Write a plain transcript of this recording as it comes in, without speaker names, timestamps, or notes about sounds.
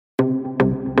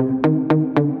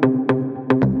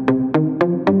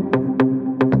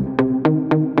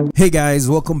Hey guys,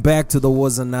 welcome back to the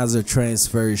Was Another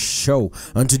Transfer Show.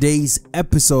 On today's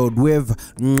episode, we have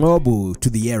Ngcobo to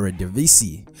the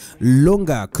Eredivisie.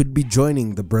 Lunga could be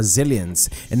joining the Brazilians,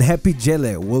 and Happy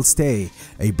Jele will stay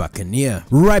a Buccaneer.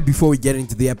 Right before we get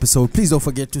into the episode, please don't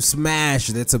forget to smash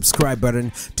that subscribe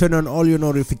button, turn on all your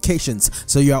notifications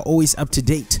so you are always up to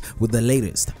date with the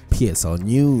latest PSL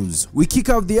news. We kick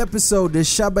off the episode as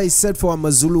Shabba is set for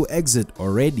Amazulu exit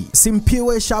already.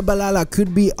 Simphiwe Shabalala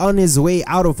could be on his way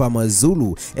out of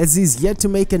Amazulu as he's yet to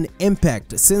make an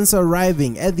impact since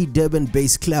arriving at the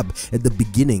Durban-based club at the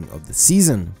beginning of the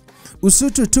season.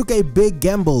 Usutu took a big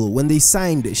gamble when they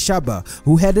signed Shabba,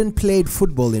 who hadn't played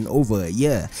football in over a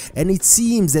year, and it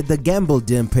seems that the gamble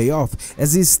didn't pay off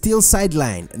as he's still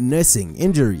sidelined nursing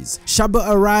injuries. Shabba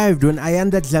arrived when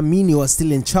Ayanda Dlamini was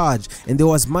still in charge and there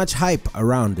was much hype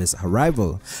around his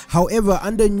arrival. However,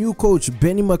 under new coach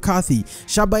Benny McCarthy,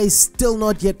 Shabba is still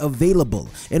not yet available,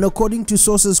 and according to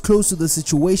sources close to the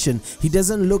situation, he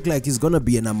doesn't look like he's gonna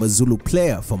be an Amazulu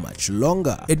player for much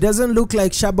longer. It doesn't look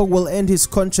like Shabba will end his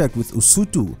contract with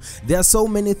Usutu. There are so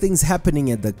many things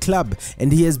happening at the club, and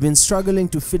he has been struggling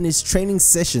to finish training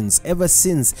sessions ever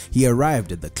since he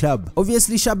arrived at the club.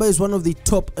 Obviously, Shabba is one of the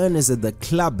top earners at the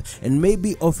club and may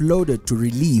be offloaded to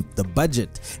relieve the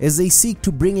budget as they seek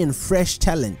to bring in fresh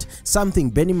talent, something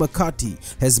Benny McCarthy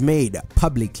has made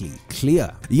publicly clear.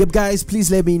 Yep guys,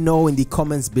 please let me know in the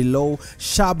comments below.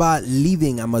 Shabba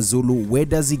leaving Amazulu, where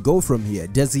does he go from here?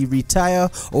 Does he retire,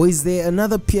 or is there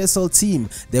another PSL team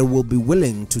that will be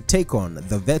willing to take on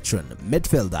the veteran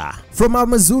midfielder? From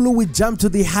Amazulu, we jump to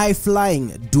the high-flying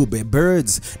Dubai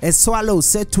Birds as Swallows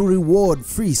set to reward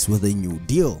Vries with a new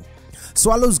deal.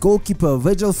 Swallows goalkeeper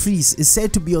Virgil Vries is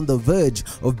said to be on the verge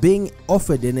of being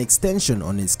offered an extension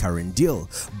on his current deal.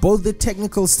 Both the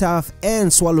technical staff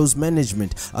and Swallows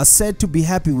management are said to be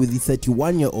happy with the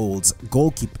 31-year-old's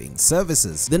goalkeeping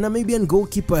services. The Namibian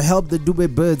goalkeeper helped the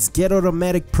Dubai Birds get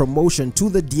automatic promotion to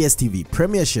the DStv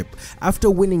Premiership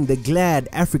after winning the Glad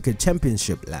Africa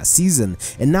Championship last season,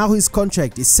 and now his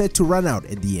contract is set to run out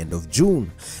at the end of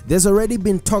June. There's already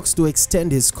been talks to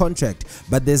extend his contract,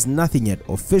 but there's nothing yet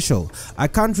official. I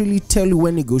can't really tell you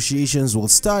when negotiations will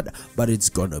start, but it's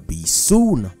gonna be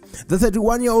soon. The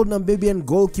 31-year-old Namibian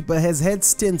goalkeeper has had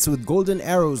stints with Golden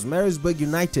Arrows, Maritzburg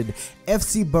United,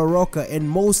 FC Baroka, and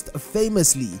most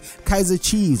famously Kaizer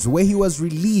Chiefs, where he was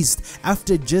released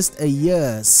after just a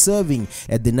year serving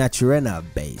at the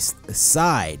Naturena-based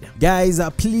side. Guys,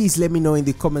 please let me know in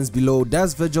the comments below,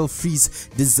 does Virgil Vries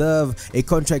deserve a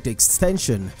contract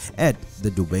extension at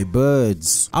the Dubai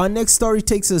Birds? Our next story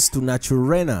takes us to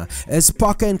Naturena as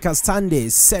Parker and Katsande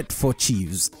is set for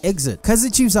Chiefs exit.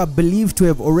 Kaizer Chiefs are believed to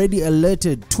have already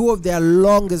alerted two of their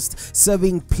longest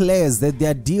serving players that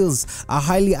their deals are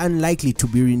highly unlikely to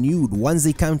be renewed once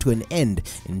they come to an end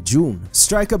in June.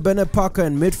 Striker Bernard Parker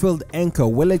and midfield anchor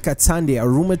Williard Katsande are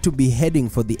rumored to be heading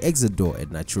for the exit door at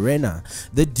Naturena.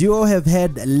 The duo have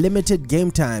had limited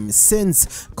game time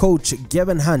since coach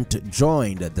Gavin Hunt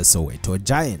joined the Soweto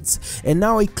Giants, and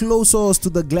now a close source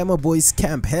to the Glamour Boys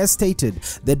camp has stated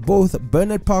that both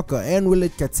Bernard Parker and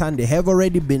Williard Katsande have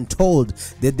already been told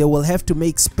that they will have to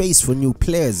make space for new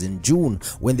players in June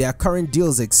when their current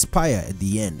deals expire at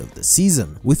the end of the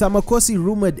season, with Amakosi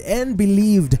rumored and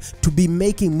believed to be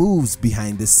making moves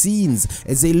behind the scenes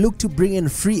as they look to bring in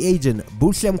free agent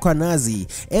Buhle Mkwanazi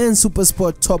and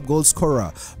Supersport top goal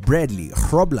scorer Bradley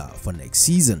Grobler for next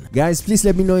season. Guys, please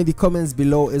let me know in the comments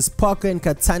below, is Parker and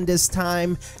Katsande's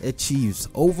time at Chiefs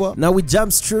over? Now we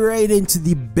jump straight into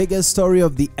the biggest story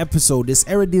of the episode, is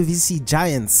Eredivisie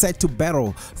Giants set to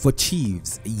battle for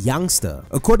Chiefs youngster.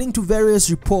 According to various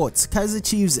reports, Kaizer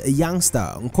Chiefs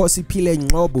youngster Nkosingiphile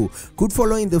Ngcobo could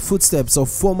follow in the footsteps of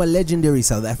former legendary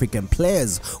South African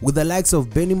players with the likes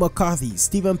of Benny McCarthy,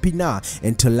 Stephen Pienaar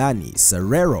and Tolani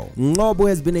Serrero. Ngcobo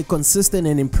has been a consistent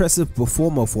and impressive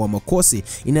performer for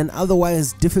Amakosi in an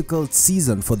otherwise difficult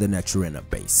season for the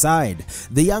Naturena-based side.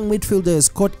 The young midfielder has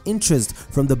caught interest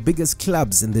from the biggest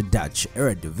clubs in the Dutch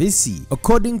Eredivisie.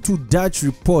 According to Dutch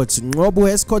reports, Ngcobo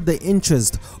has caught the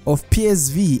interest of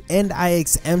PSV and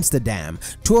Ajax Amsterdam,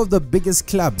 two of the biggest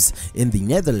clubs in the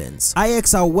Netherlands.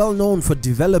 Ajax are well known for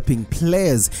developing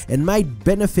players and might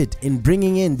benefit in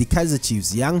bringing in the Kaizer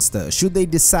Chiefs youngster should they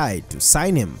decide to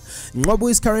sign him. Ngcobo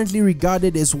is currently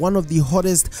regarded as one of the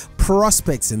hottest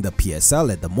prospects in the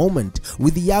PSL at the moment,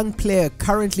 with the young player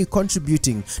currently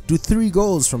contributing to 3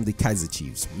 goals from the Kaizer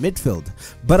Chiefs midfield.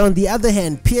 But on the other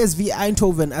hand, PSV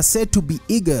Eindhoven are said to be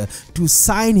eager to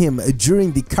sign him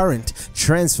during the current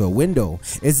transfer window,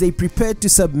 as they prepare to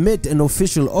submit an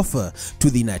official offer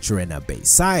to the Naturena Bay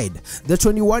side. The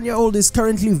 21-year-old is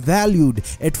currently valued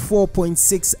at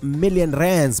 4.6 million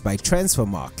rands by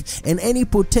Transfermarkt, and any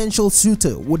potential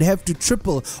suitor would have to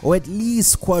triple or at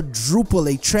least quadruple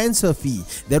a transfer fee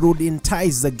that would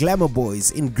entice the Glamour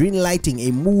Boys in greenlighting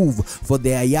a move for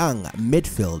their young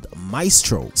midfield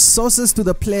maestro. Sources to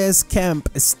the player's camp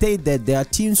state that there are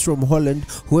teams from Holland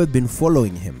who have been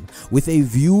following him, with a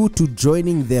view to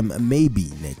joining them maybe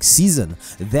next season.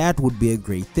 That would be a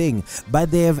great thing,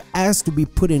 but they have asked to be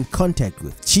put in contact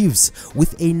with Chiefs,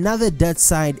 with another Dutch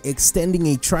side extending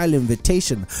a trial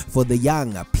invitation for the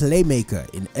young playmaker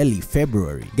in early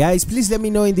February. Guys, please let me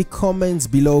know in the comments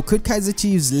below, could Kaizer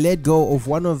Chiefs let go of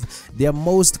one of their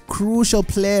most crucial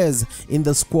players in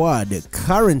the squad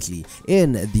currently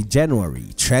in the January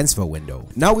transfer window?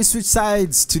 Now we switch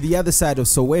sides to the other side of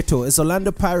Soweto, as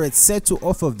Orlando Pirates set to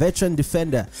offer veteran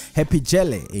defender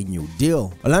Jele a new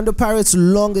deal. Orlando Pirates'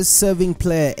 longest serving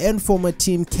player and former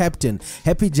team captain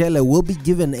Jele will be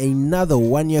given another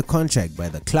 1-year contract by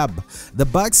the club. The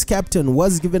Bucks captain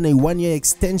was given a 1-year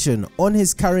extension on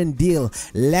his current deal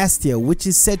last year, which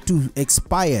is set to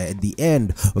expire at the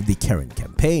end of the current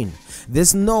campaign.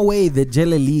 There's no way that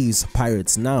Jele leaves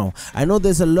Pirates now. I know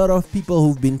there's a lot of people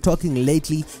who've been talking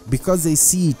lately because they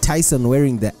see Tyson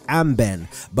wearing the armband,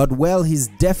 but well, he's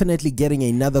definitely getting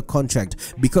another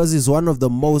contract because he's one of the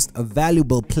most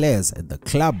valuable players at the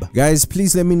club. Guys,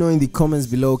 please let me know in the comments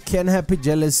below, can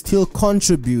Jele still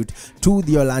contribute to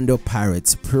the Orlando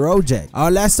Pirates project?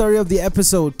 Our last story of the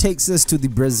episode takes us to the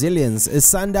Brazilians, as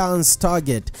Sundowns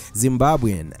target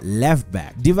Zimbabwean left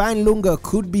back. Divine Lunga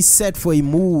could be set for a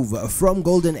move from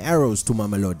Golden Arrows to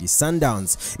Mamelodi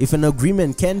Sundowns if an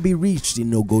agreement can be reached in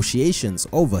negotiations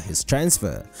over his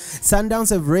transfer. Sundowns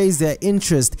have raised their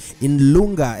interest in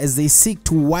Lunga as they seek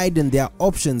to widen their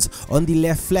options on the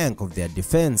left flank of their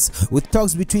defense, with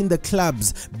talks between the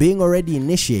clubs being already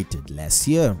initiated last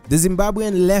year. The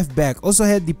Zimbabwean left back also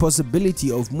had the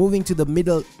possibility of moving to the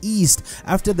Middle East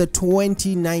after the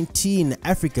 2019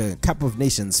 Africa Cup of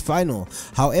Nations final.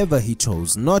 However, he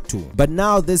chose not to. But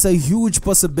now there's a huge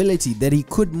possibility that he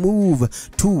could move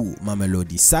to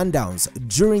Mamelodi Sundowns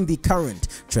during the current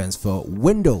transfer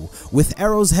window, with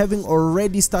Arrows having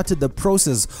already started the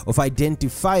process of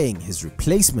identifying his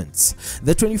replacements.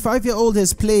 The 25-year-old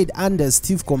has played under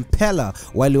Steve Compella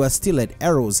while he was still at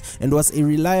Arrows and was a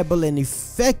reliable and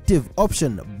effective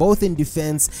option both in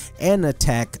defense and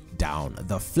attack down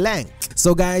the flank.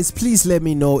 So guys, please let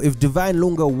me know if Divine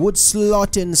Lunga would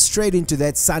slot in straight into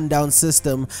that Sundown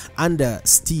system under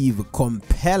Steve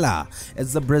Compella,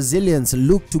 as the Brazilians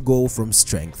look to go from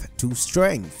strength to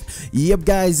strength. Yep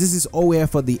guys, this is all we have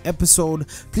for the episode.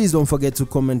 Please don't forget to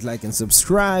comment, like and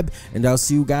subscribe, and I'll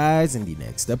see you guys in the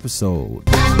next episode.